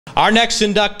Our next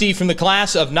inductee from the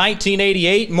class of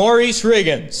 1988, Maurice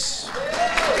Riggins.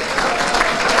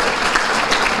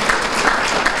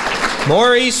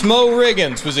 Maurice Mo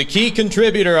Riggins was a key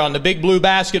contributor on the Big Blue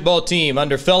basketball team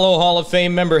under fellow Hall of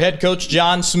Fame member head coach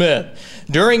John Smith.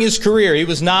 During his career, he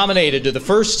was nominated to the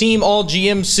first team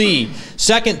All-GMC,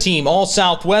 second team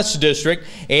All-Southwest District,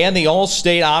 and the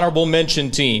All-State Honorable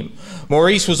Mention team.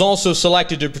 Maurice was also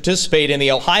selected to participate in the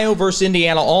Ohio vs.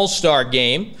 Indiana All-Star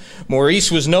Game.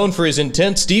 Maurice was known for his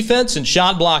intense defense and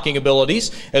shot blocking abilities,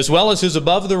 as well as his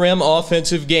above-the-rim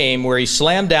offensive game where he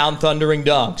slammed down thundering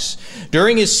dunks.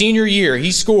 During his senior year,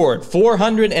 he scored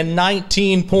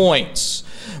 419 points.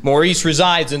 Maurice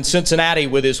resides in Cincinnati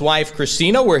with his wife,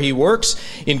 Christina, where he works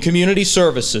in community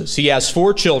services. He has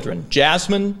 4 children,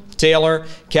 Jasmine, Taylor,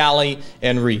 Callie,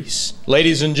 and Reese.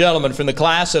 Ladies and gentlemen, from the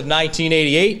class of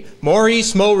 1988,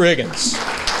 Maurice Mo Riggins.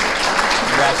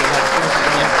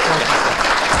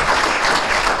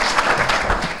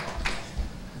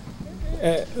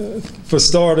 For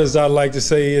starters, I'd like to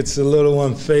say it's a little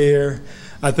unfair.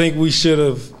 I think we should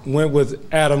have went with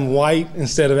Adam White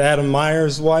instead of Adam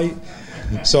Myers White.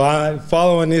 So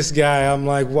following this guy, I'm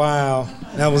like, wow,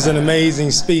 that was an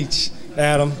amazing speech,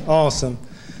 Adam, awesome.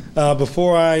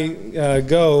 Before I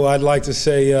go, I'd like to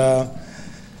say,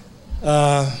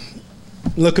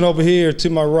 looking over here to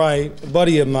my right, a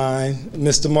buddy of mine,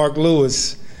 Mr. Mark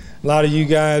Lewis. A lot of you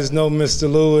guys know Mr.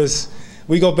 Lewis.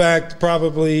 We go back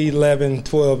probably 11,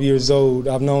 12 years old.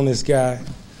 I've known this guy.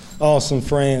 Awesome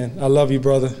friend. I love you,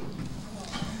 brother.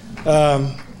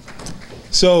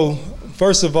 So,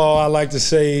 first of all, I'd like to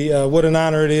say what an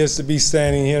honor it is to be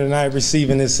standing here tonight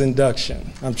receiving this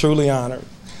induction. I'm truly honored.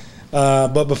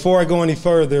 But before I go any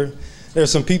further,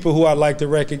 there's some people who I'd like to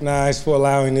recognize for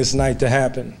allowing this night to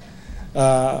happen.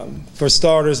 For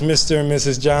starters, Mr. and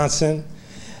Mrs. Johnson,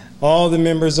 all the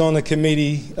members on the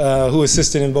committee who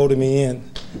assisted in voting me in.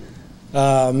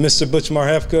 Mr. Butch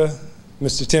Marhefka,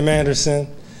 Mr. Tim Anderson,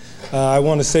 I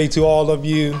want to say to all of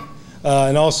you,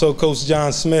 and also Coach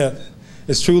John Smith,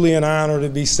 it's truly an honor to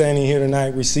be standing here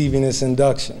tonight receiving this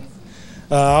induction.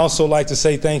 I also like to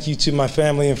say thank you to my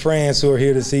family and friends who are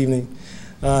here this evening.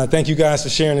 Thank you guys for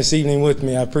sharing this evening with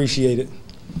me. I appreciate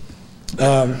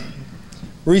it.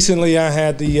 Recently,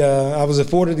 I was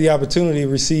afforded the opportunity to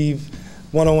receive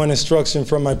one-on-one instruction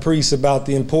from my priest about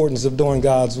the importance of doing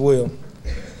God's will.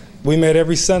 We met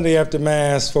every Sunday after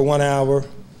Mass for 1 hour,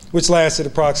 which lasted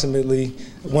approximately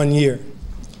 1 year.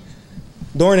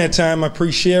 During that time, my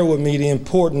priest shared with me the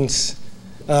importance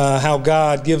how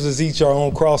God gives us each our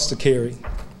own cross to carry.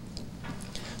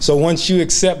 So once you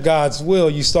accept God's will,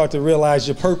 you start to realize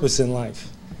your purpose in life.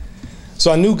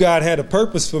 So I knew God had a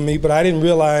purpose for me, but I didn't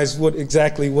realize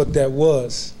exactly what that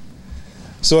was.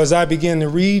 So as I began to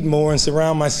read more and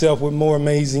surround myself with more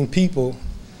amazing people,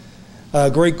 a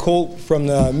great quote from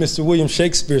Mr. William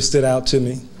Shakespeare stood out to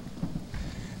me.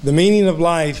 The meaning of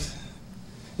life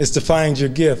is to find your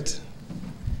gift.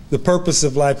 The purpose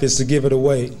of life is to give it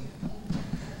away.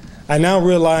 I now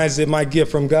realize that my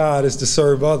gift from God is to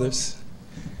serve others.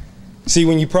 See,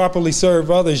 when you properly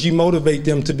serve others, you motivate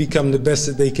them to become the best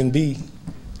that they can be,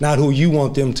 not who you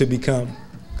want them to become.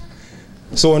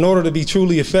 So in order to be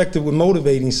truly effective with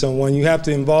motivating someone, you have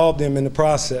to involve them in the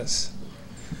process.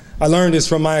 I learned this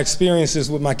from my experiences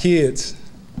with my kids.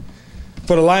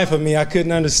 For the life of me, I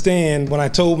couldn't understand when I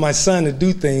told my son to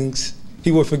do things,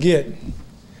 he would forget.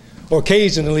 Or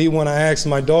occasionally when I asked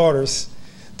my daughters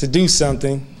to do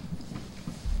something,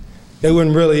 they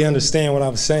wouldn't really understand what I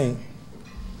was saying.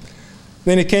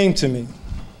 Then it came to me.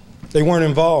 They weren't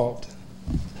involved.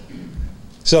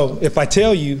 So if I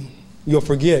tell you, you'll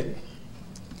forget.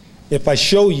 If I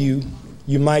show you,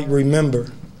 you might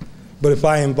remember. But if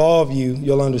I involve you,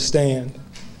 you'll understand.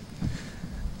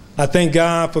 I thank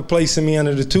God for placing me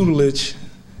under the tutelage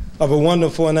of a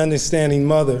wonderful and understanding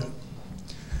mother,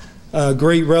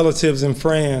 great relatives and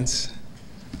friends,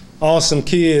 awesome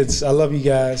kids. I love you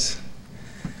guys.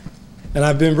 And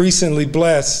I've been recently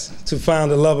blessed to find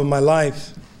the love of my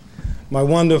life, my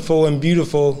wonderful and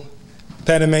beautiful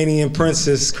Panamanian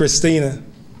princess, Christina.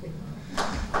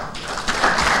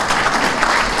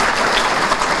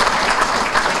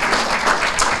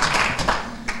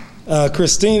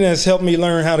 Christina has helped me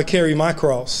learn how to carry my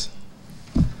cross.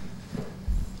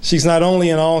 She's not only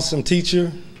an awesome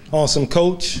teacher, awesome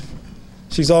coach,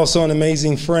 she's also an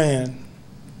amazing friend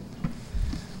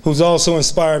who's also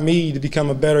inspired me to become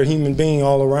a better human being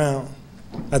all around.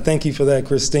 I thank you for that,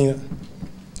 Christina.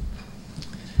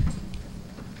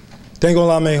 Tengo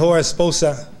la mejor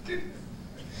esposa.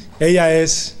 Ella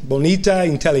es bonita,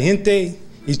 inteligente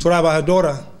y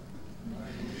trabajadora.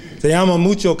 Te amo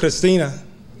mucho, Christina.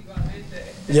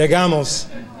 Llegamos.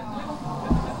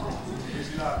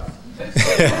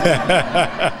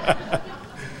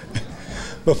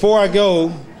 Before I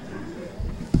go,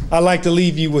 I'd like to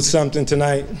leave you with something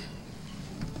tonight.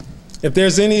 If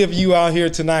there's any of you out here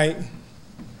tonight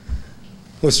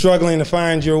who are struggling to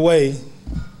find your way,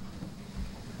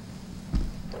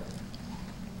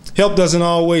 help doesn't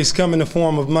always come in the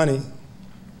form of money.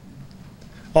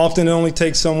 Often it only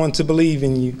takes someone to believe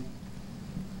in you.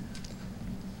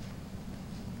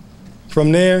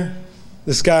 From there,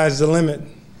 the sky's the limit.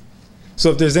 So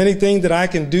if there's anything that I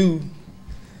can do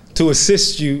to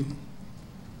assist you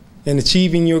in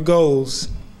achieving your goals,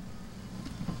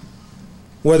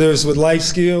 whether it's with life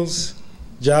skills,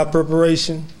 job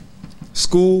preparation,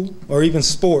 school, or even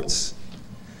sports,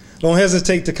 don't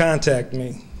hesitate to contact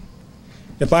me.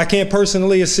 If I can't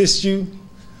personally assist you,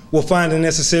 we'll find the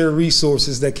necessary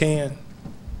resources that can.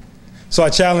 So I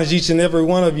challenge each and every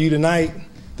one of you tonight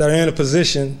that are in a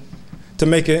position to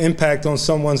make an impact on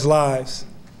someone's lives.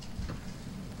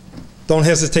 Don't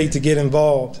hesitate to get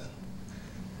involved.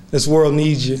 This world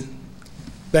needs you.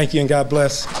 Thank you and God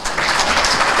bless.